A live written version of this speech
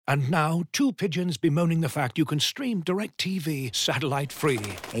And now, two pigeons bemoaning the fact you can stream DirecTV satellite-free.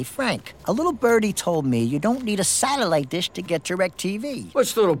 Hey, Frank, a little birdie told me you don't need a satellite dish to get DirecTV.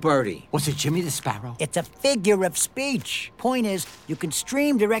 What's little birdie? Was it Jimmy the Sparrow? It's a figure of speech. Point is, you can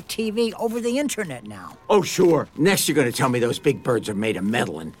stream DirecTV over the internet now. Oh, sure. Next you're gonna tell me those big birds are made of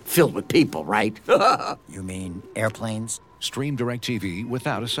metal and filled with people, right? You mean airplanes? Stream DirecTV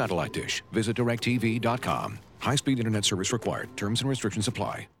without a satellite dish. Visit DirecTV.com. High-speed internet service required. Terms and restrictions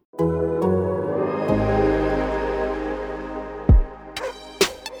apply.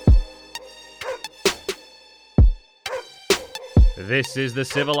 This is the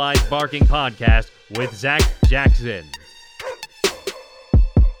Civilized Barking Podcast with Zach Jackson.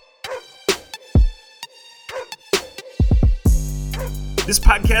 This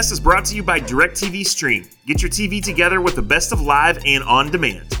podcast is brought to you by DirecTV Stream. Get your TV together with the best of live and on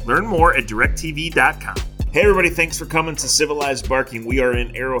demand. Learn more at DirecTV.com. Hey everybody, thanks for coming to Civilized Barking. We are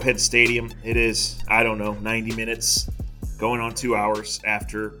in Arrowhead Stadium. It is, 90 minutes, going on 2 hours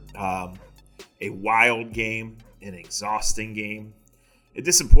after a wild game, an exhausting game, a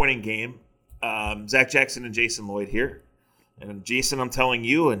disappointing game. Zach Jackson and Jason Lloyd here. And Jason, I'm telling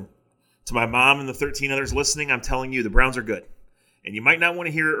you, and to my mom and the 13 others listening, I'm telling you, the Browns are good. And you might not want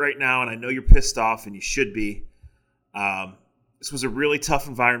to hear it right now, and I know you're pissed off, and you should be. This was a really tough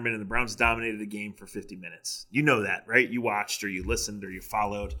environment, and the Browns dominated the game for 50 minutes. You know that, right? You watched or you listened or you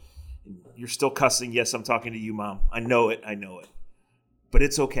followed. You're still cussing. Yes, I'm talking to you, Mom. I know it. But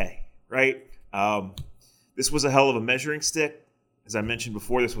it's okay, right? This was a hell of a measuring stick. As I mentioned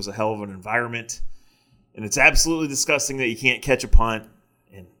before, this was a hell of an environment. And it's absolutely disgusting that you can't catch a punt.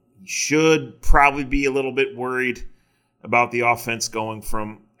 And you should probably be a little bit worried about the offense going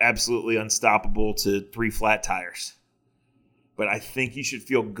from absolutely unstoppable to 3 flat tires. But I think you should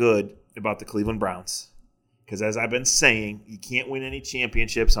feel good about the Cleveland Browns. Because as I've been saying, you can't win any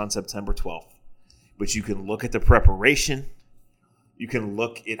championships on September 12th. But you can look at the preparation. You can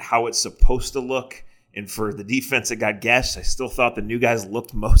look at how it's supposed to look. And for the defense that got gashed, I still thought the new guys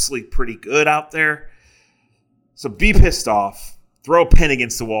looked mostly pretty good out there. So be pissed off. Throw a pen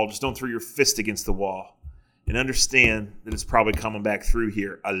against the wall. Just don't throw your fist against the wall. And understand that it's probably coming back through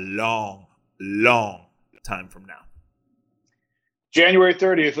here a long, long time from now. January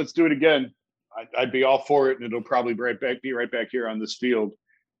 30th, let's do it again. I'd be all for it, and it'll probably be right back here on this field.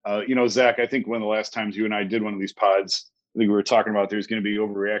 Zach, I think one of the last times you and I did one of these pods, I think we were talking about there's going to be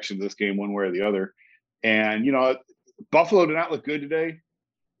overreaction to this game one way or the other. And, Buffalo did not look good today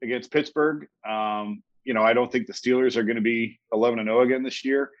against Pittsburgh. I don't think the Steelers are going to be 11-0 again this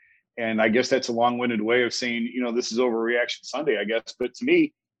year. And I guess that's a long-winded way of saying, this is overreaction Sunday, I guess. But to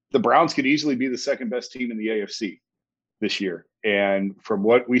me, the Browns could easily be the second best team in the AFC this year. And from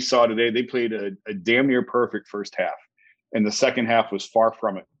what we saw today, they played a damn near perfect first half. And the second half was far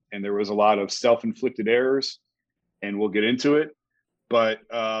from it. And there was a lot of self-inflicted errors, and we'll get into it. But,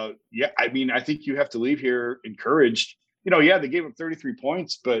 I think you have to leave here encouraged. They gave up 33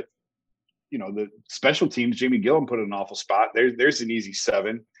 points, but, the special teams, Jamie Gillan put in an awful spot. There's an easy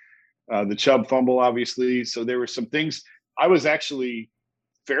 7. The Chubb fumble, obviously. So there were some things. I was actually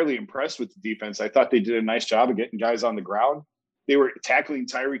fairly impressed with the defense. I thought they did a nice job of getting guys on the ground. They were tackling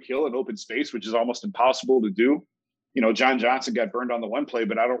Tyreek Hill in open space, which is almost impossible to do. John Johnson got burned on the one play,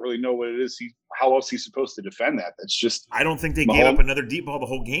 but I don't really know what it is. How else he's supposed to defend that? That's just. I don't think they gave up another deep ball the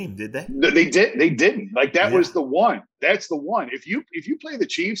whole game, did they? They did. They didn't. That was the one. That's the one. If you play the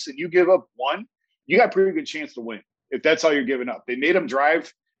Chiefs and you give up one, you got a pretty good chance to win. If that's all you're giving up, they made them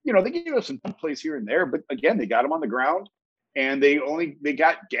drive. They gave us some plays here and there, but again, they got him on the ground, and they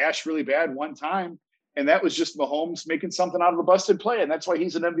got gashed really bad one time, and that was just Mahomes making something out of a busted play, and that's why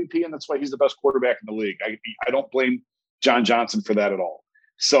he's an MVP, and that's why he's the best quarterback in the league. I don't blame John Johnson for that at all.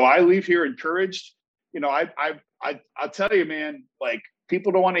 So I leave here encouraged. I'll tell you, man,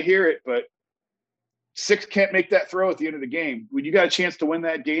 people don't want to hear it, but 6 can't make that throw at the end of the game. When you got a chance to win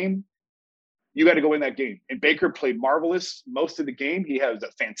that game, you got to go win that game. And Baker played marvelous most of the game. He has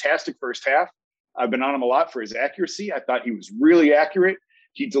a fantastic first half. I've been on him a lot for his accuracy. I thought he was really accurate.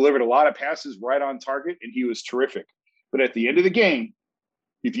 He delivered a lot of passes right on target, and he was terrific. But at the end of the game,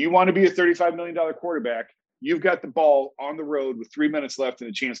 if you want to be a $35 million quarterback, you've got the ball on the road with 3 minutes left and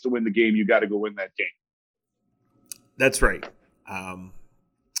a chance to win the game. You got to go win that game. That's right. And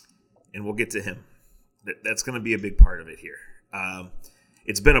we'll get to him. That's going to be a big part of it here.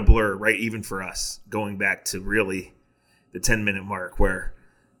 It's been a blur, right, even for us, going back to really the 10-minute mark where,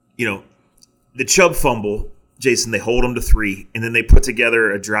 the Chubb fumble, Jason, they hold them to 3, and then they put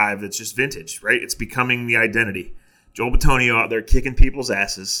together a drive that's just vintage, right? It's becoming the identity. Joel Bitonio out there kicking people's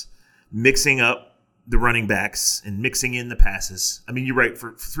asses, mixing up the running backs and mixing in the passes. I mean, you're right.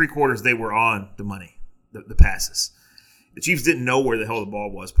 For 3 quarters, they were on the money, the passes. The Chiefs didn't know where the hell the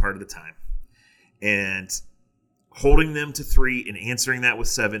ball was part of the time. And holding them to 3 and answering that with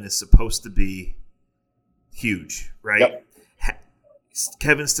 7 is supposed to be huge, right? Yep.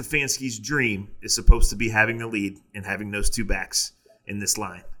 Kevin Stefanski's dream is supposed to be having the lead and having those 2 backs in this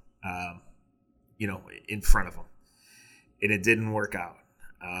line, in front of him. And it didn't work out.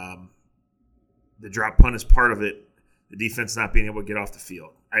 The drop punt is part of it. The defense not being able to get off the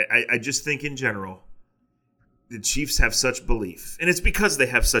field. I just think in general, the Chiefs have such belief. And it's because they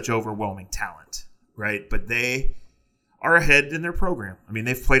have such overwhelming talent, right? But they are ahead in their program. I mean,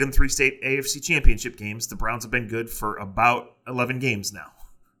 they've played in 3 state AFC championship games. The Browns have been good for about 11 games now,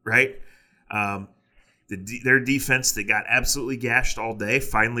 right? Their defense that got absolutely gashed all day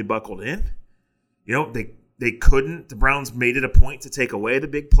finally buckled in. They couldn't. The Browns made it a point to take away the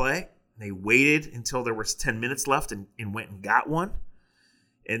big play. They waited until there was 10 minutes left and went and got one.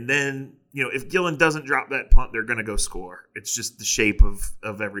 And then, if Gillen doesn't drop that punt, they're going to go score. It's just the shape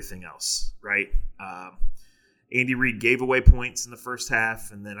of everything else, right? Andy Reid gave away points in the first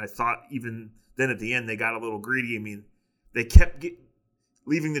half, and then I thought even then at the end they got a little greedy. I mean, they kept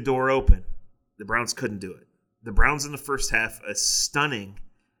leaving the door open. The Browns couldn't do it. The Browns in the first half, a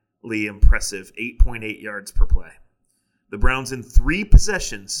stunningly impressive 8.8 yards per play. The Browns in 3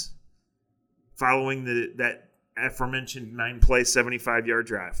 possessions following that aforementioned 9-play, 75-yard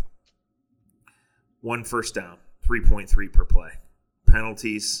drive. 1 first down, 3.3 per play.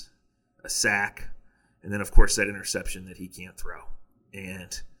 Penalties, a sack, and then, of course, that interception that he can't throw.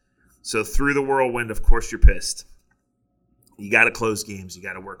 And so through the whirlwind, of course, you're pissed. You got to close games. You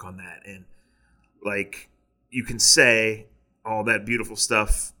got to work on that. And, you can say all that beautiful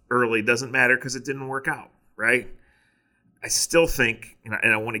stuff early doesn't matter because it didn't work out, right? I still think, and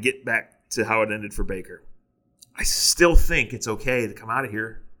I want to get back to how it ended for Baker, I still think it's okay to come out of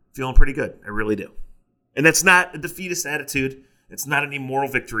here feeling pretty good. I really do. And that's not a defeatist attitude. It's not any moral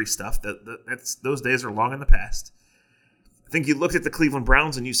victory stuff. Those days are long in the past. I think you looked at the Cleveland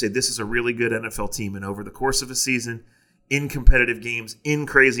Browns and you say this is a really good NFL team. And over the course of a season, in competitive games, in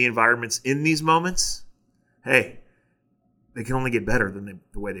crazy environments, in these moments, hey, they can only get better than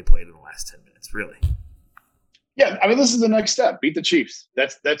the way they played in the last 10 minutes, really. Yeah, I mean, this is the next step. Beat the Chiefs.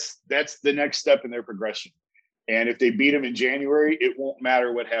 That's the next step in their progression. And if they beat them in January, it won't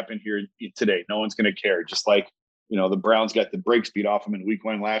matter what happened here today. No one's going to care. Just like, the Browns got the brakes beat off them in week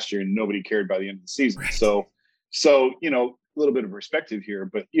 1 last year and nobody cared by the end of the season. Right. So, a little bit of perspective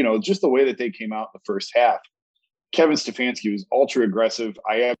here, but, just the way that they came out in the first half, Kevin Stefanski was ultra aggressive.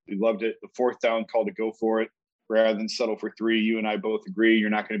 I absolutely loved it. The 4th down call to go for it rather than settle for 3. You and I both agree you're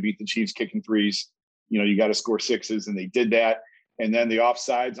not going to beat the Chiefs kicking 3s. You got to score 6s, and they did that. And then the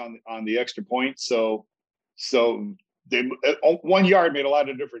offsides on the extra point. So they 1 yard made a lot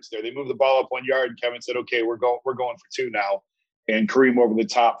of difference there. They moved the ball up 1 yard, and Kevin said, "Okay, we're going for 2 now." And Kareem over the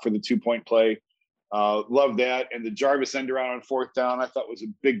top for the 2-point play. Love that. And the Jarvis end around on 4th down, I thought was a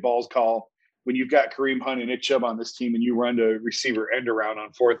big balls call. When you've got Kareem Hunt and Nick Chubb on this team, and you run to receiver end around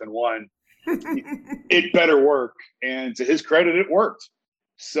on 4th and 1, it better work. And to his credit, it worked.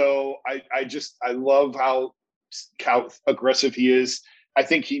 So I love how aggressive he is. I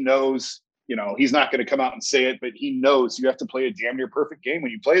think he knows, he's not going to come out and say it, but he knows you have to play a damn near perfect game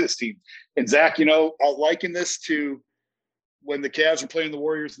when you play this team. And Zach, I'll liken this to when the Cavs were playing the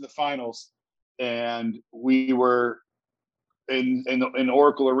Warriors in the finals, and we were in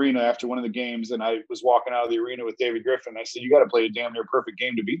Oracle Arena after one of the games, and I was walking out of the arena with David Griffin. I said, "You got to play a damn near perfect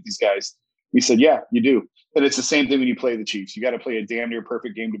game to beat these guys." He said, "Yeah, you do." And it's the same thing when you play the Chiefs. You got to play a damn near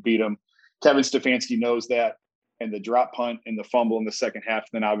perfect game to beat them. Kevin Stefanski knows that. And the drop punt and the fumble in the second half,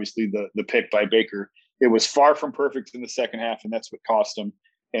 and then obviously the pick by Baker. It was far from perfect in the second half, and that's what cost them.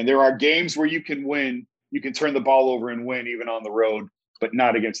 And there are games where you can win. You can turn the ball over and win even on the road, but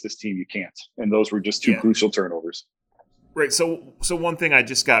not against this team. You can't. And those were just 2 crucial turnovers. Right. So one thing I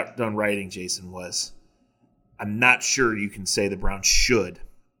just got done writing, Jason, was I'm not sure you can say the Browns should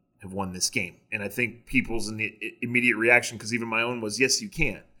have won this game. And I think people's immediate reaction, because even my own, was, yes, you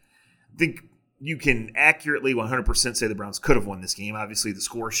can. I think you can accurately 100% say the Browns could have won this game. Obviously, the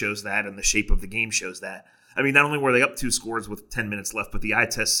score shows that, and the shape of the game shows that. I mean, not only were they up 2 scores with 10 minutes left, but the eye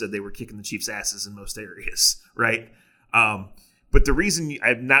test said they were kicking the Chiefs' asses in most areas, right? But the reason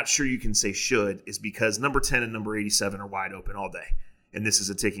I'm not sure you can say should is because number 10 and number 87 are wide open all day, and this is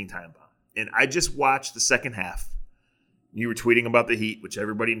a ticking time bomb. And I just watched the second half. You were tweeting about the Heat, which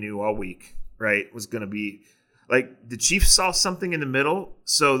everybody knew all week, right? It was going to be like the Chiefs saw something in the middle,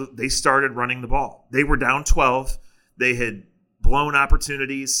 so they started running the ball. They were down 12. They had blown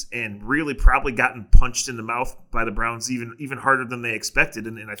opportunities and really probably gotten punched in the mouth by the Browns even harder than they expected.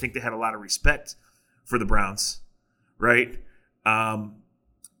 And I think they had a lot of respect for the Browns, right?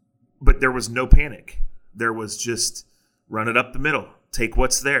 But there was no panic. There was just run it up the middle, take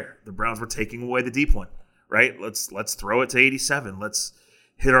what's there. The Browns were taking away the deep one, right? Let's throw it to 87. Let's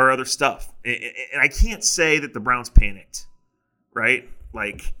hit our other stuff. And I can't say that the Browns panicked, right?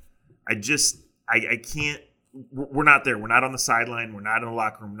 Like, I can't. We're not there. We're not on the sideline. We're not in the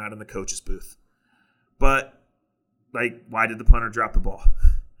locker room. We're not in the coach's booth. But, like, why did the punter drop the ball,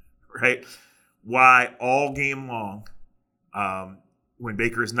 right? Why all game long, when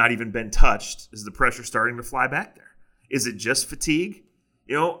Baker has not even been touched, is the pressure starting to fly back there? Is it just fatigue?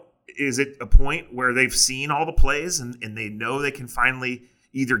 Is it a point where they've seen all the plays and they know they can finally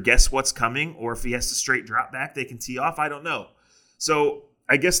either guess what's coming, or if he has to straight drop back, they can tee off? I don't know. So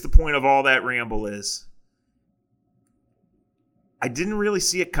I guess the point of all that ramble is I didn't really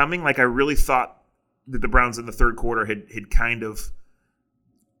see it coming. Like, I really thought that the Browns in the third quarter had kind of,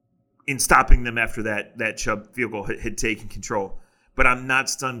 in stopping them after that Chubb field goal, had taken control. But I'm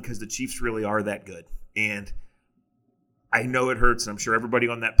not stunned because the Chiefs really are that good. And I know it hurts, and I'm sure everybody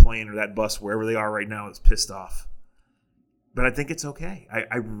on that plane or that bus, wherever they are right now, is pissed off. But I think it's okay.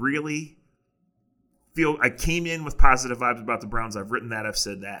 I really feel I came in with positive vibes about the Browns. I've written that. I've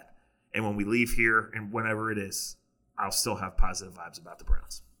said that. And when we leave here and whenever it is, I'll still have positive vibes about the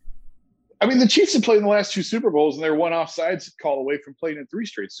Browns. I mean, the Chiefs have played in the last 2 Super Bowls, and they're one offsides call away from playing in 3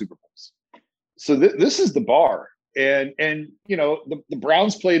 straight Super Bowls. So this is the bar. And the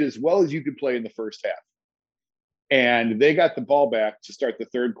Browns played as well as you could play in the first half. And they got the ball back to start the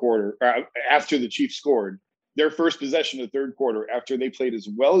third quarter after the Chiefs scored. Their first possession of the third quarter, after they played as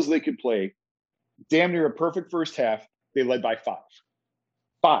well as they could play, damn near a perfect first half, they led by 5.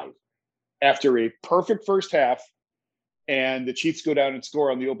 5. After a perfect first half, and the Chiefs go down and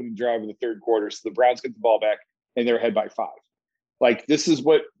score on the opening drive of the third quarter. So the Browns get the ball back, and they're ahead by 5. Like, this is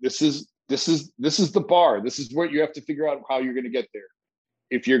the bar. This is what you have to figure out how you're going to get there.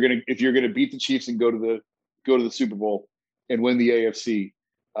 If you're going to beat the Chiefs and go to the Super Bowl and win the AFC,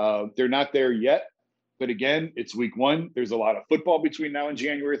 they're not there yet. But again, it's week 1. There's a lot of football between now and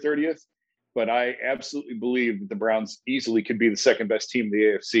January 30th. But I absolutely believe that the Browns easily could be the second best team in the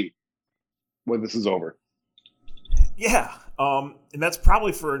AFC when this is over. Yeah, and that's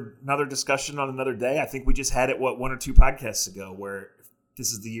probably for another discussion on another day. I think we just had it, 1 or 2 podcasts ago, where if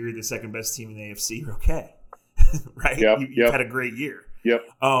this is the year you're the second best team in the AFC, you're okay, right? Yep, You've had a great year. Yep.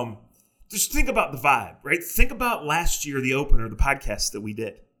 Just think about the vibe, right? Think about last year, the opener, the podcast that we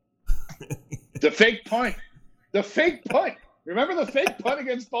did. The fake punt. Remember the fake punt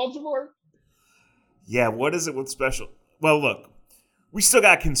against Baltimore? Yeah, what is it with special? Well, look, we still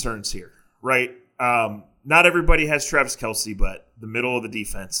got concerns here, right? Not everybody has Travis Kelce, but the middle of the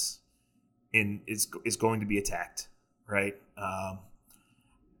defense is going to be attacked, right? The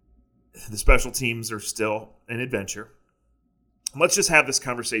special teams are still an adventure. Let's just have this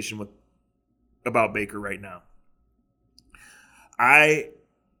conversation about Baker right now. I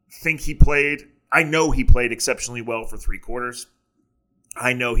know he played exceptionally well for 3 quarters.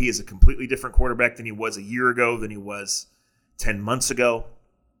 I know he is a completely different quarterback than he was a year ago, than he was 10 months ago.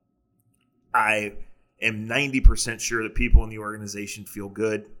 I am 90% sure that people in the organization feel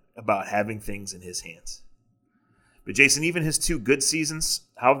good about having things in his hands. But Jason, even his 2 good seasons,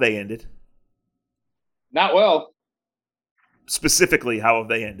 how have they ended? Not well. Specifically, how have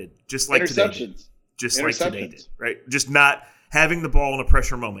they ended? Just like today did. Just like today did, right? Just not having the ball in a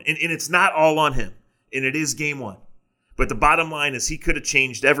pressure moment. And it's not all on him. And it is game 1. But the bottom line is he could have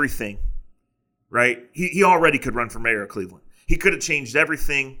changed everything, right? He already could run for mayor of Cleveland. He could have changed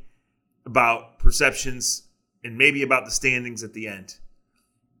everything about perceptions and maybe about the standings at the end.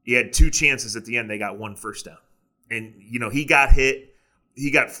 He had 2 chances at the end. They got 1 first down. And, he got hit. He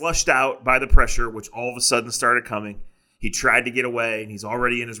got flushed out by the pressure, which all of a sudden started coming. He tried to get away, and he's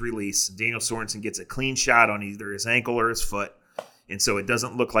already in his release. Daniel Sorensen gets a clean shot on either his ankle or his foot. And so it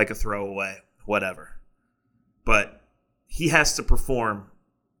doesn't look like a throwaway, whatever. But he has to perform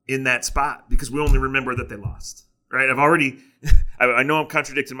in that spot because we only remember that they lost, right? I know I'm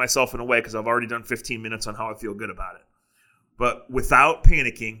contradicting myself in a way because I've already done 15 minutes on how I feel good about it. But without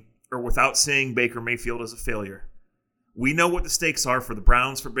panicking or without saying Baker Mayfield is a failure, we know what the stakes are for the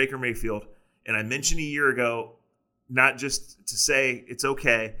Browns, for Baker Mayfield. And I mentioned a year ago, not just to say it's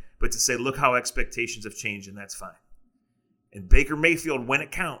okay, but to say, look how expectations have changed, and that's fine. And Baker Mayfield, when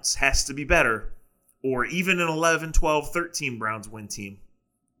it counts, has to be better, or even an 11, 12, 13 Browns win team.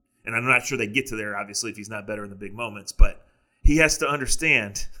 And I'm not sure they get to there, obviously, if he's not better in the big moments, but he has to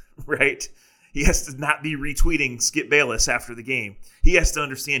understand, right? He has to not be retweeting Skip Bayless after the game. He has to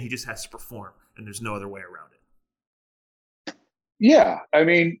understand he just has to perform, and there's no other way around it. Yeah, I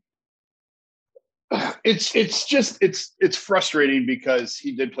mean, it's frustrating because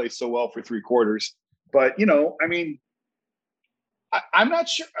he did play so well for 3 quarters. But, I mean, I'm not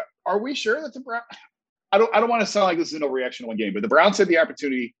sure. Are we sure that the Browns – I don't want to sound like this is an overreaction to one game, but the Browns had the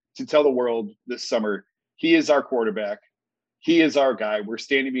opportunity to tell the world this summer, he is our quarterback. He is our guy. We're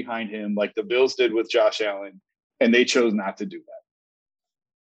standing behind him like the Bills did with Josh Allen, and they chose not to do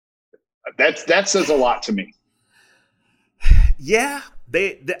that. That says a lot to me. Yeah,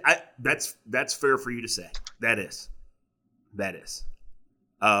 that's fair for you to say. That is.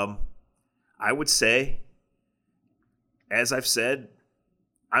 I would say, as I've said,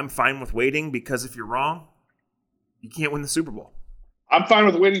 I'm fine with waiting because if you're wrong, you can't win the Super Bowl. I'm fine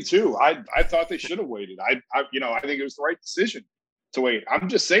with waiting too. I thought they should have waited. I think it was the right decision to wait. I'm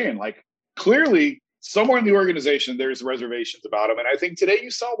just saying, like, clearly somewhere in the organization there's reservations about him, and I think today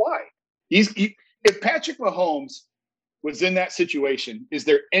you saw why. If Patrick Mahomes was in that situation, is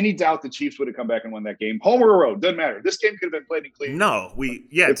there any doubt the Chiefs would have come back and won that game? Home or road, doesn't matter. This game could have been played in Cleveland. No,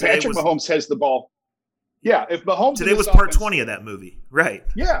 if Patrick Mahomes has the ball. Yeah, if Mahomes today was part 20 of that movie, right?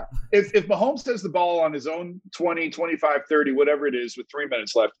 Yeah, if Mahomes has the ball on his own 20, 25, 30, whatever it is, with 3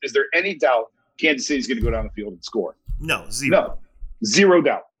 minutes left, is there any doubt Kansas City's going to go down the field and score? No, zero. No, zero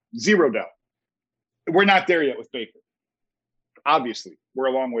doubt. We're not there yet with Baker. Obviously, we're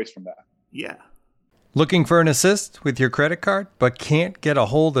a long ways from that. Yeah. Looking for an assist with your credit card, but can't get a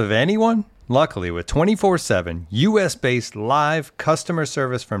hold of anyone? Luckily, with 24/7 U.S.-based live customer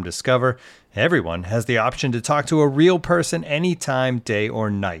service from Discover, everyone has the option to talk to a real person anytime, day or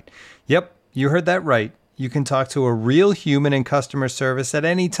night. Yep, you heard that right. You can talk to a real human in customer service at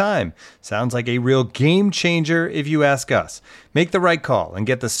any time. Sounds like a real game changer if you ask us. Make the right call and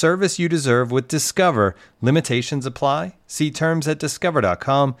get the service you deserve with Discover. Limitations apply. See terms at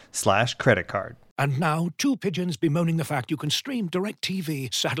discover.com/creditcard. And now, 2 pigeons bemoaning the fact you can stream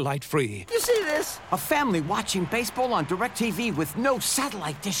DirecTV satellite-free. You see this? A family watching baseball on DirecTV with no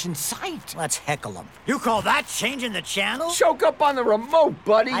satellite dish in sight. Let's heckle them. You call that changing the channel? Choke up on the remote,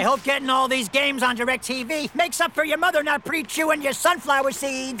 buddy. I hope getting all these games on DirecTV makes up for your mother not pre-chewing your sunflower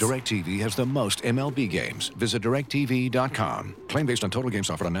seeds. DirecTV has the most MLB games. Visit DirecTV.com. Claim based on total games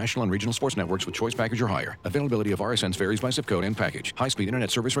offered on national and regional sports networks with choice package or higher. Availability of RSNs varies by zip code and package. High-speed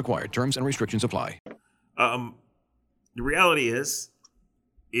internet service required. Terms and restrictions apply. The reality is,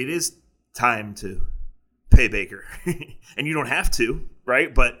 it is time to pay Baker, and you don't have to,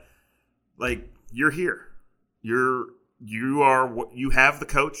 right? But like, you're here, you have the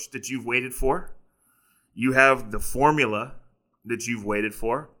coach that you've waited for, you have the formula that you've waited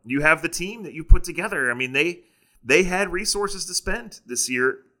for, you have the team that you put together. I mean, they had resources to spend this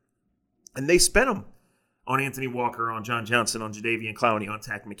year, and they spent them on Anthony Walker, on John Johnson, on Jadeveon Clowney, on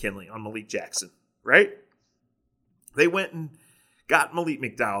Takk McKinley, on Malik Jackson, right? They went and got Malik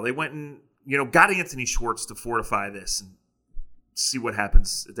McDowell. They went and, got Anthony Schwartz to fortify this and see what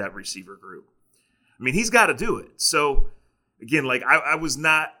happens at that receiver group. I mean, he's got to do it. So, again, like I was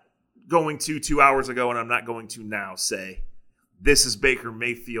not going to 2 hours ago, and I'm not going to now say this is Baker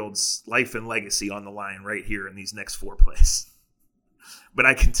Mayfield's life and legacy on the line right here in these next 4 plays. But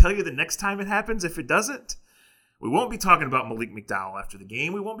I can tell you the next time it happens, if it doesn't, we won't be talking about Malik McDowell after the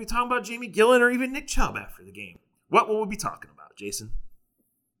game. We won't be talking about Jamie Gillen or even Nick Chubb after the game. What will we be talking about, Jason?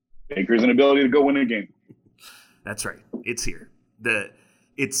 Baker's inability to go win a game. That's right. It's here.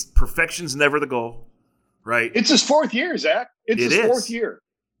 It's perfection's never the goal, right? It's his 4th year, Zach. It's his 4th year.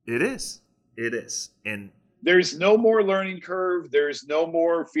 It is. And there's no more learning curve. There's no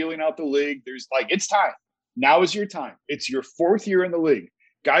more feeling out the league. It's time. Now is your time. It's your 4th year in the league.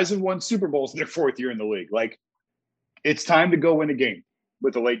 Guys have won Super Bowls in their 4th year in the league. Like, it's time to go win a game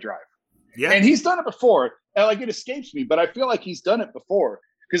with a late drive. Yeah. And he's done it before. And it escapes me, but I feel like he's done it before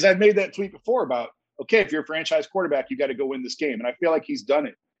because I've made that tweet before about, okay, if you're a franchise quarterback, you got to go win this game. And I feel like he's done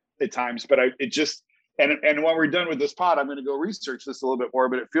it at times, but and when we're done with this pod, I'm going to go research this a little bit more,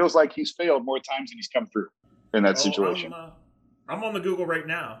 but it feels like he's failed more times than he's come through in that situation. I'm on the Google right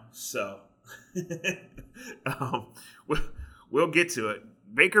now, so we'll get to it.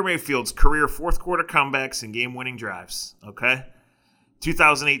 Baker Mayfield's career 4th quarter comebacks and game-winning drives, okay?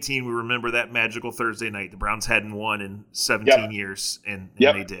 2018, we remember that magical Thursday night. The Browns hadn't won in 17 years, and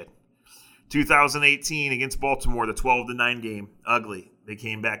they did. 2018 against Baltimore, the 12-9 game, ugly. They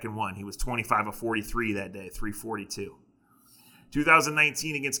came back and won. He was 25 of 43 that day, 342.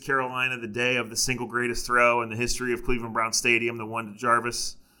 2019 against Carolina, the day of the single greatest throw in the history of Cleveland Brown Stadium, the one to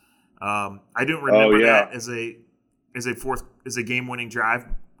Jarvis. I don't remember that as a game-winning drive.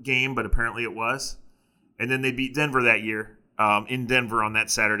 game, but apparently it was. And then they beat Denver that year in Denver on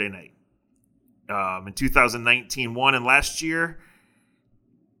that Saturday night. In 2019 won, and last year,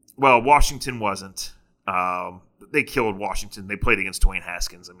 well, Washington wasn't. They killed Washington. They played against Dwayne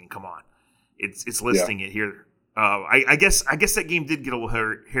Haskins. I mean, come on. It's listing it here. I guess that game did get a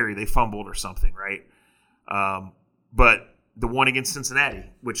little hairy. They fumbled or something, right? But the one against Cincinnati,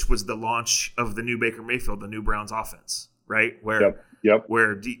 which was the launch of the new Baker Mayfield, the new Browns offense, right? Where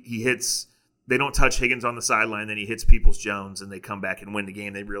he hits, they don't touch Higgins on the sideline, then he hits Peoples-Jones, and they come back and win the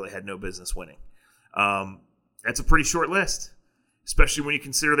game they really had no business winning. That's a pretty short list, especially when you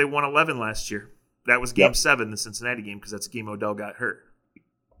consider they won 11 last year. That was Game 7, the Cincinnati game, because that's the game Odell got hurt.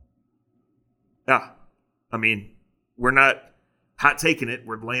 Yeah, I mean, we're not hot taking it.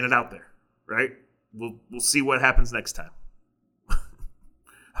 We're laying it out there, right? We'll see what happens next time.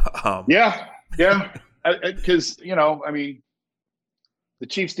 Because I mean, the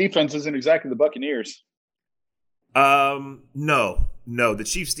Chiefs' defense isn't exactly the Buccaneers. No. The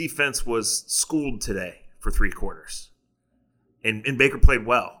Chiefs' defense was schooled today for 3 quarters, and Baker played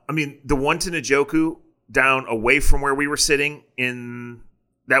well. I mean, the one to Njoku down away from where we were sitting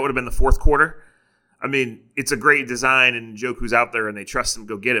that would have been the 4th quarter. I mean, it's a great design, and Njoku's out there, and they trust him to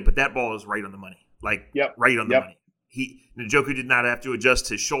go get it. But that ball is right on the money, right on the money. Njoku did not have to adjust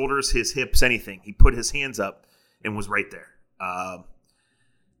his shoulders, his hips, anything. He put his hands up and was right there.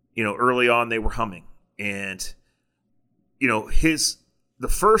 Early on they were humming, and the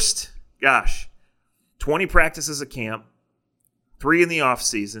first 20 practices at camp, 3 in the off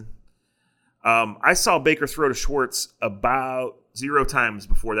season. I saw Baker throw to Schwartz about 0 times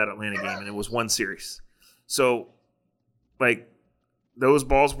before that Atlanta game, and it was 1 series. So, those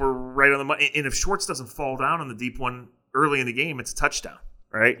balls were right on the money. And if Schwartz doesn't fall down on the deep one early in the game, it's a touchdown,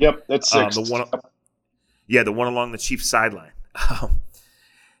 right? Yep, that's 6. The one along the Chiefs sideline.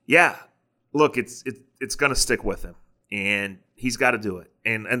 Look, it's going to stick with him, and he's got to do it.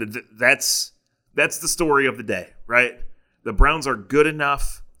 And that's the story of the day, right? The Browns are good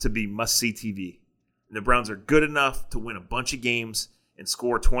enough to be must-see TV. And the Browns are good enough to win a bunch of games and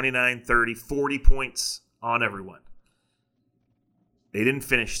score 29, 30, 40 points on everyone. They didn't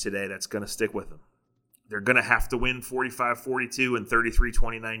finish today. That's going to stick with them. They're going to have to win 45-42 and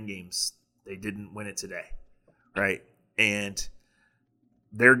 33-29 games. They didn't win it today, right? And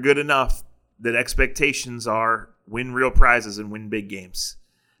they're good enough that expectations are win real prizes and win big games.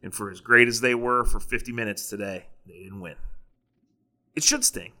 And for as great as they were for 50 minutes today, they didn't win. It should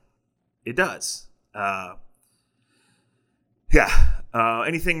sting. It does.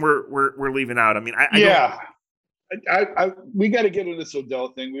 Anything we're leaving out? I mean, we got to get into this Odell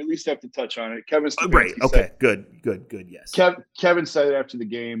thing. We at least have to touch on it. Kevin Stefanski right. Okay. Said, good. Yes. Kevin said after the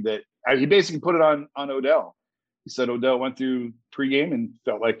game that he basically put it on Odell. He said Odell went through pregame and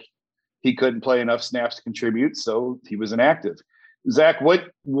felt like he couldn't play enough snaps to contribute, so he was inactive. Zach,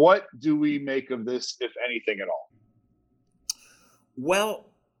 what do we make of this, if anything at all? Well,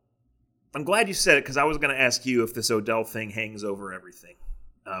 I'm glad you said it, because I was going to ask you if this Odell thing hangs over everything.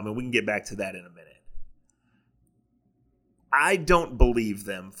 And we can get back to that in a minute. I don't believe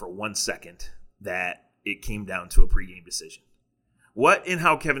them for 1 second that it came down to a pregame decision. What in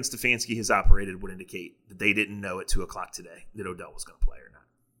how Kevin Stefanski has operated would indicate that they didn't know at 2 o'clock today that Odell was going to play or not.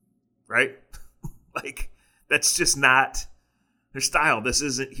 Right? That's just not their style. This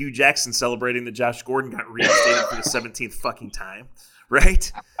isn't Hugh Jackson celebrating that Josh Gordon got reinstated for the 17th fucking time.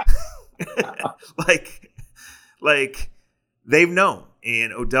 Right? They've known.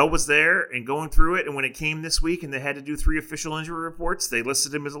 And Odell was there and going through it. And when it came this week and they had to do 3 official injury reports, they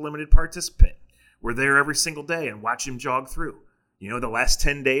listed him as a limited participant. We're there every single day and watch him jog through. The last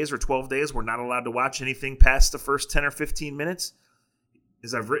 10 days or 12 days, we're not allowed to watch anything past the first 10 or 15 minutes.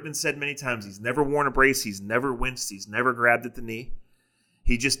 As I've written and said many times, he's never worn a brace. He's never winced. He's never grabbed at the knee.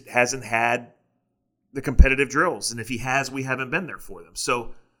 He just hasn't had the competitive drills. And if he has, we haven't been there for them.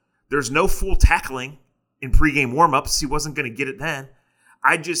 So there's no full tackling in pregame warmups. He wasn't going to get it then.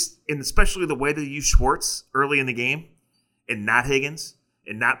 And especially the way they used Schwartz early in the game and not Higgins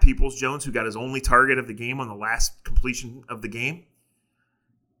and not Peoples-Jones, who got his only target of the game on the last completion of the game.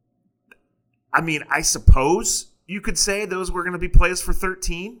 I mean, I suppose you could say those were going to be plays for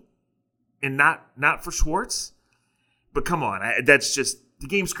 13 and not for Schwartz. But come on, that's just the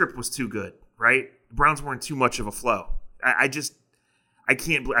game script was too good, right? The Browns were in too much of a flow. I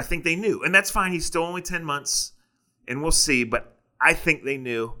can't. I think they knew, and that's fine. He's still only 10 months, and we'll see. But I think they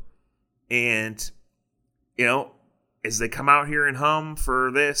knew, and as they come out here and hum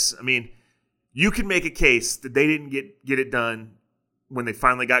for this, I mean, you can make a case that they didn't get it done when they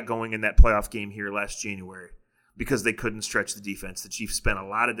finally got going in that playoff game here last January, because they couldn't stretch the defense. The Chiefs spent a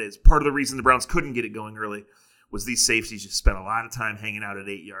lot of days. Part of the reason the Browns couldn't get it going early was these safeties just spent a lot of time hanging out at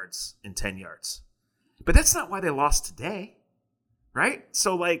 8 yards and 10 yards. But that's not why they lost today, right?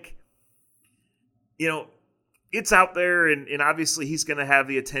 So, like, you know, it's out there, and obviously he's going to have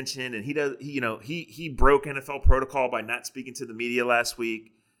the attention, and he broke NFL protocol by not speaking to the media last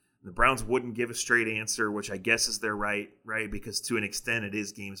week. The Browns wouldn't give a straight answer, which I guess is their right? Because to an extent it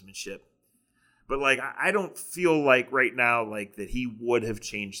is gamesmanship. But, like, I don't feel like right now, like, that he would have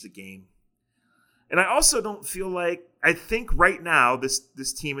changed the game. And I also don't feel like, I think right now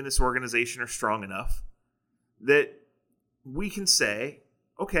this team and this organization are strong enough that we can say,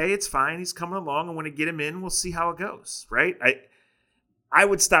 okay, it's fine. He's coming along, and when we get him in, we'll see how it goes, right? I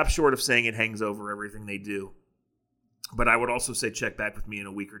would stop short of saying it hangs over everything they do. But I would also say check back with me in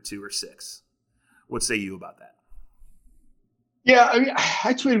a week or 2 or 6. What say you about that? Yeah, I mean,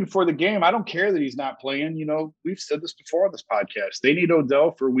 I tweeted before the game, I don't care that he's not playing. You know, we've said this before on this podcast. They need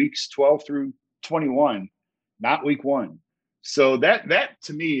Odell for weeks 12 through 21, not week 1. So that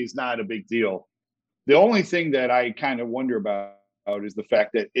to me is not a big deal. The only thing that I kind of wonder about is the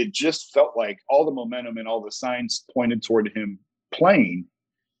fact that it just felt like all the momentum and all the signs pointed toward him playing.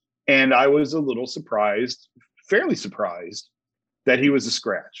 And I was a little surprised, fairly surprised, that he was a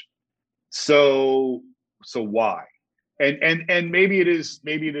scratch. So why? And maybe it is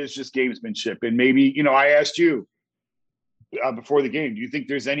just gamesmanship. And maybe, you know, I asked you before the game, do you think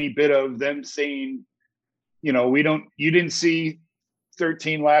there's any bit of them saying, you know, you didn't see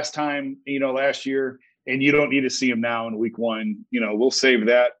 13 last year, and you don't need to see him now in week 1. You know, we'll save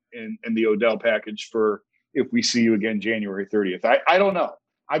that in the Odell package for if we see you again January 30th. I don't know.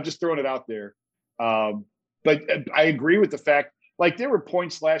 I'm just throwing it out there. But I agree with the fact, like, there were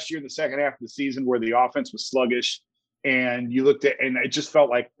points last year in the second half of the season where the offense was sluggish, and you looked at, and it just felt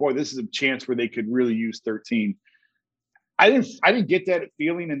like, boy, this is a chance where they could really use 13. I didn't get that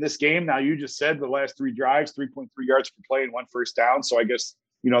feeling in this game. Now, you just said the last 3 drives, 3.3 yards per play and 1 first down. So I guess,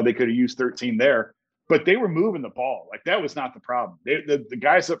 you know, they could have used 13 there, but they were moving the ball. Like, that was not the problem. The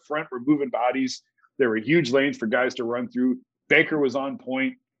guys up front were moving bodies. There were huge lanes for guys to run through. Baker was on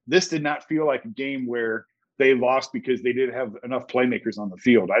point. This did not feel like a game where they lost because they didn't have enough playmakers on the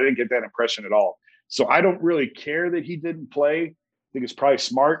field. I didn't get that impression at all. So I don't really care that he didn't play. I think it's probably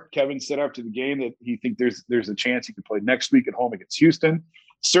smart. Kevin said after the game that he think there's a chance he could play next week at home against Houston.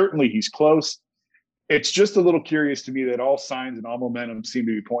 Certainly he's close. It's just a little curious to me that all signs and all momentum seem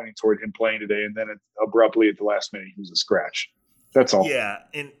to be pointing toward him playing today, and then abruptly at the last minute he was a scratch. That's all. Yeah,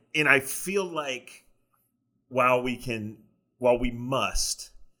 and I feel like while we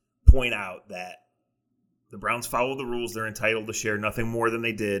must point out that the Browns follow the rules, they're entitled to share nothing more than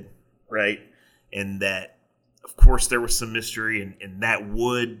they did, right? And that, of course, there was some mystery, and that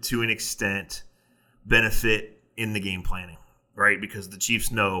would, to an extent, benefit in the game planning, right? Because the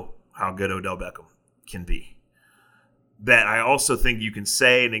Chiefs know how good Odell Beckham can be. That I also think you can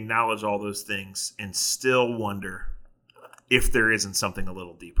say and acknowledge all those things and still wonder if there isn't something a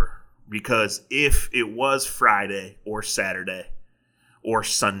little deeper. Because if it was Friday or Saturday or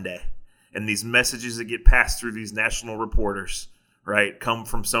Sunday, and these messages that get passed through these national reporters, right, come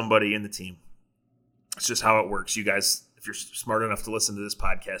from somebody in the team, it's just how it works. You guys, if you're smart enough to listen to this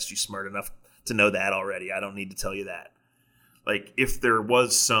podcast, you're smart enough to know that already. I don't need to tell you that. Like, if there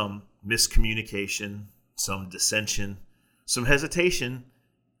was some miscommunication, some dissension, some hesitation,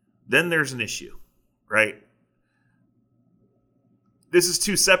 then there's an issue, right? This is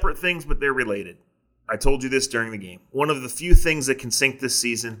 2 separate things, but they're related. I told you this during the game. One of the few things that can sink this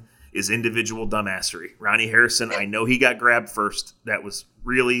season is individual dumbassery. Ronnie Harrison, I know he got grabbed first. That was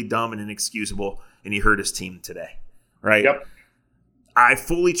really dumb and inexcusable, and he hurt his team today, right? Yep. I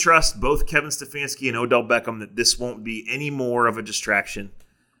fully trust both Kevin Stefanski and Odell Beckham that this won't be any more of a distraction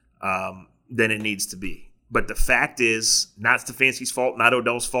than it needs to be. But the fact is, not Stefanski's fault, not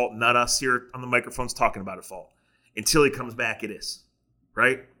Odell's fault, not us here on the microphones talking about it fault. Until he comes back, it is,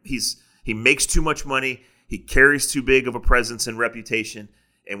 right? He makes too much money. He carries too big of a presence and reputation.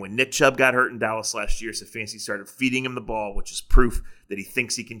 And when Nick Chubb got hurt in Dallas last year, Stefanski started feeding him the ball, which is proof that he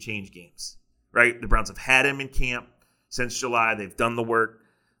thinks he can change games, right? The Browns have had him in camp since July. They've done the work.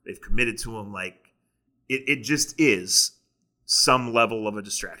 They've committed to him. Like, it just is some level of a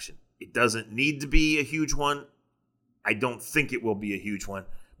distraction. It doesn't need to be a huge one. I don't think it will be a huge one,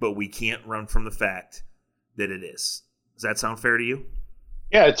 but we can't run from the fact that it is. Does that sound fair to you?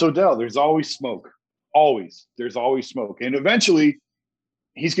 Yeah, it's Odell. There's always smoke. Always. There's always smoke. And eventually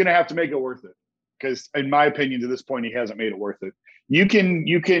he's going to have to make it worth it. Because in my opinion, to this point, he hasn't made it worth it. You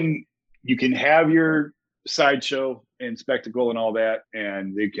can have your sideshow and spectacle and all that,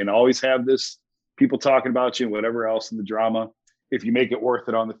 and they can always have this people talking about you and whatever else in the drama, if you make it worth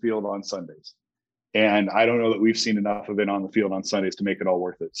it on the field on Sundays. And I don't know that we've seen enough of it on the field on Sundays to make it all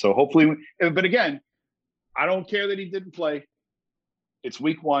worth it. So hopefully, but again, I don't care that he didn't play. It's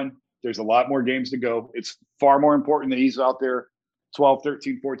week 1. There's a lot more games to go. It's far more important that he's out there 12,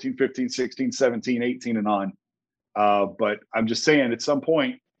 13, 14, 15, 16, 17, 18 and on. But I'm just saying at some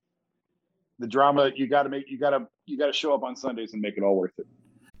point, the drama, you got to show up on Sundays and make it all worth it.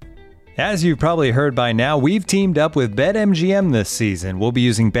 As you've probably heard by now, we've teamed up with BetMGM this season. We'll be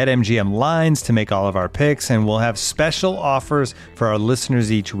using BetMGM lines to make all of our picks, and we'll have special offers for our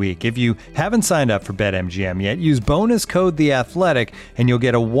listeners each week. If you haven't signed up for BetMGM yet, use bonus code The Athletic, and you'll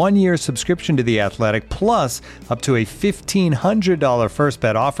get a 1-year subscription to The Athletic, plus up to a $1,500 first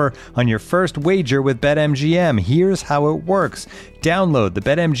bet offer on your first wager with BetMGM. Here's how it works. Download the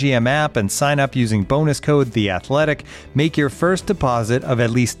BetMGM app and sign up using bonus code The Athletic. Make your first deposit of at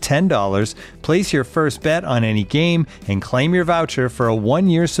least $10. Place your first bet on any game and claim your voucher for a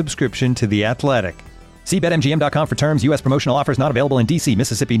 1-year subscription to The Athletic. See BetMGM.com for terms. U.S. promotional offers not available in D.C.,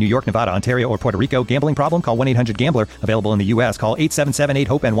 Mississippi, New York, Nevada, Ontario, or Puerto Rico. Gambling problem? Call 1-800-GAMBLER. Available in the U.S. Call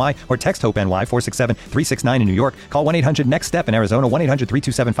 877-8-HOPE-NY or text HOPE-NY 467-369 in New York. Call 1-800-NEXT-STEP in Arizona.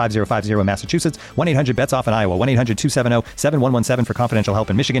 1-800-327-5050 in Massachusetts. 1-800-BETS-OFF in Iowa. 1-800-270-7117 for confidential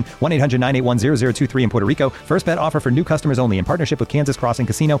help in Michigan. 1-800-981-0023 in Puerto Rico. First bet offer for new customers only in partnership with Kansas Crossing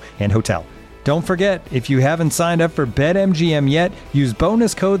Casino and Hotel. Don't forget, if you haven't signed up for BetMGM yet, use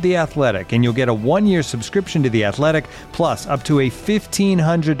bonus code The Athletic, and you'll get a 1-year subscription to The Athletic, plus up to a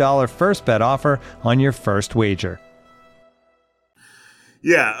 $1,500 first bet offer on your first wager.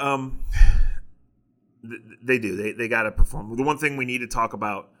 Yeah, they do. They got to perform. The one thing we need to talk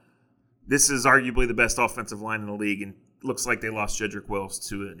about, this is arguably the best offensive line in the league, and looks like they lost Jedrick Wills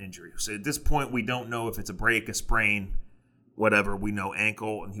to an injury. So at this point, we don't know if it's a break, a sprain, whatever. We know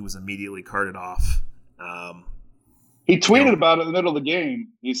ankle, and he was immediately carted off. He tweeted about it in the middle of the game.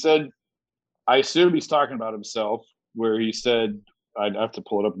 He said, I assume he's talking about himself, where he said, I'd have to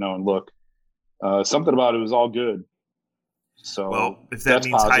pull it up now and look, something about it was all good. So, well, if that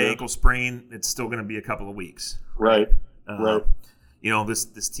means positive. High ankle sprain, it's still going to be a couple of weeks. Right. Right. You know,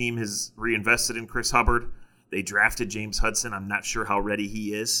 this team has reinvested in Chris Hubbard. They drafted James Hudson. I'm not sure how ready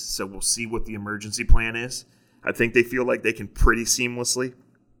he is, so we'll see what the emergency plan is. I think they feel like they can pretty seamlessly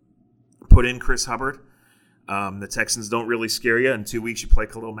put in Chris Hubbard. The Texans don't really scare you. In 2 weeks, you play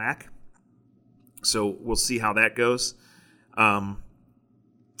Khalil Mack. So we'll see how that goes.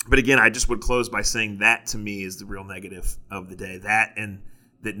 But again, I just would close by saying that to me is the real negative of the day. That and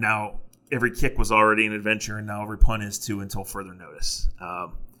that now every kick was already an adventure and now every punt is too until further notice.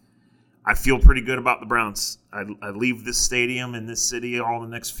 I feel pretty good about the Browns. I leave this stadium in this city all the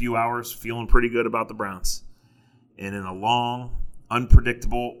next few hours feeling pretty good about the Browns. And in a long,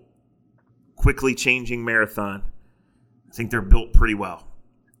 unpredictable, quickly changing marathon, I think they're built pretty well.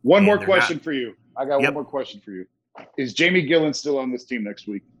 One more question for you. I got one more question for you. Is Jamie Gillen still on this team next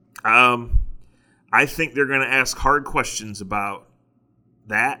week? I think they're going to ask hard questions about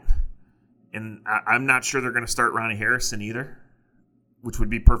that. And I'm not sure they're going to start Ronnie Harrison either, which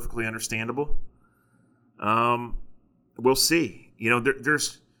would be perfectly understandable. We'll see. You know,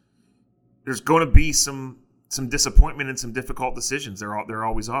 there's going to be some disappointment and some difficult decisions. There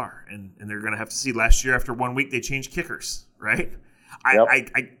always are, and they're going to have to see. Last year, after 1 week, they changed kickers, right? Yep.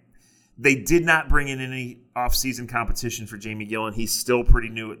 They did not bring in any off-season competition for Jamie Gillen. He's still pretty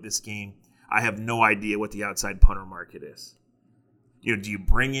new at this game. I have no idea what the outside punter market is. You know, do you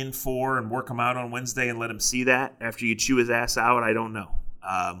bring in 4 and work him out on Wednesday and let him see that after you chew his ass out? I don't know.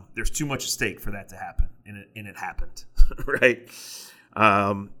 There's too much at stake for that to happen, and it happened, right?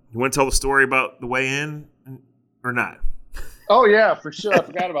 You want to tell the story about the way in or not? Oh, yeah, for sure. I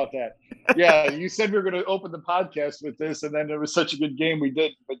forgot about that. Yeah, you said we were going to open the podcast with this, and then it was such a good game we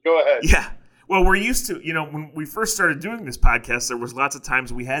did. But go ahead. Yeah. Well, we're used to, you know, when we first started doing this podcast, there was lots of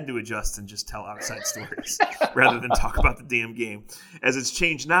times we had to adjust and just tell outside stories rather than talk about the damn game. As it's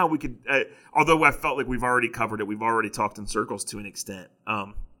changed now, we could, although I felt like we've already covered it, we've already talked in circles to an extent.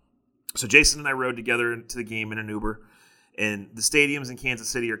 So Jason and I rode together to the game in an Uber, and the stadiums in Kansas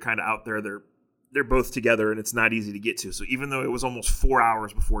City are kind of out there. They're both together, and it's not easy to get to. So even though it was almost 4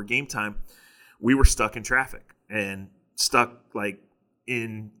 hours before game time, we were stuck in traffic and stuck like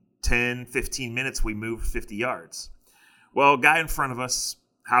in 10, 15 minutes, we moved 50 yards. Well, a guy in front of us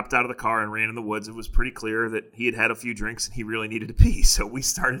hopped out of the car and ran in the woods. It was pretty clear that he had had a few drinks and he really needed to pee. So we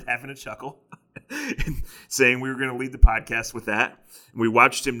started having a chuckle and saying we were going to lead the podcast with that. And we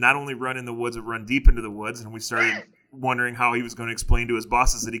watched him not only run in the woods, but run deep into the woods. And we started wondering how he was going to explain to his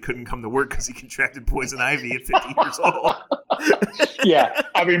bosses that he couldn't come to work because he contracted poison ivy at 50 years old. Yeah,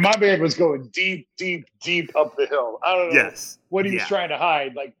 I mean, my man was going deep, deep, deep up the hill. I don't know what he was trying to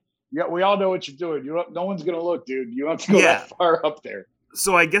hide. Like, yeah, we all know what you're doing. No one's going to look, dude. You don't have to go that far up there.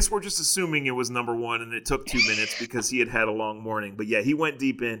 So I guess we're just assuming it was number one, and it took 2 minutes because he had a long morning. But yeah, he went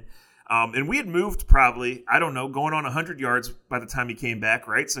deep in. And we had moved probably, I don't know, going on 100 yards by the time he came back,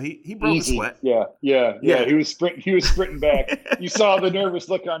 right? So he broke a sweat. Yeah. He was sprinting back. You saw the nervous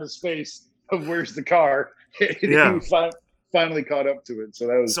look on his face of where's the car. He finally caught up to it.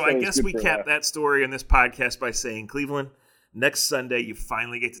 So I guess we capped that story in this podcast by saying, Cleveland, next Sunday you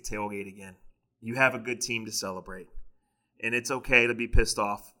finally get to tailgate again. You have a good team to celebrate. And it's okay to be pissed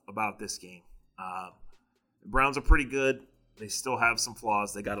off about this game. The Browns are pretty good. They still have some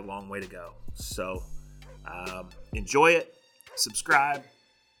flaws. They got a long way to go. So enjoy it. Subscribe.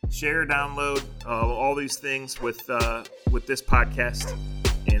 Share, download, all these things with this podcast.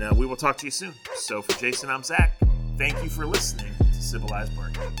 And we will talk to you soon. So for Jason, I'm Zach. Thank you for listening to Civilized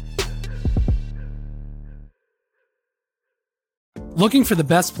Barking. Looking for the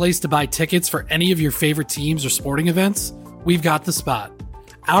best place to buy tickets for any of your favorite teams or sporting events? We've got the spot.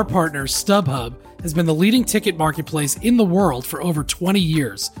 Our partner, StubHub, has been the leading ticket marketplace in the world for over 20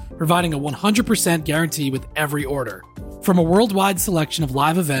 years, providing a 100% guarantee with every order. From a worldwide selection of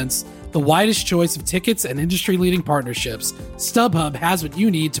live events, the widest choice of tickets, and industry-leading partnerships, StubHub has what you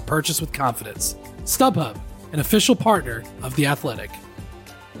need to purchase with confidence. StubHub, an official partner of The Athletic.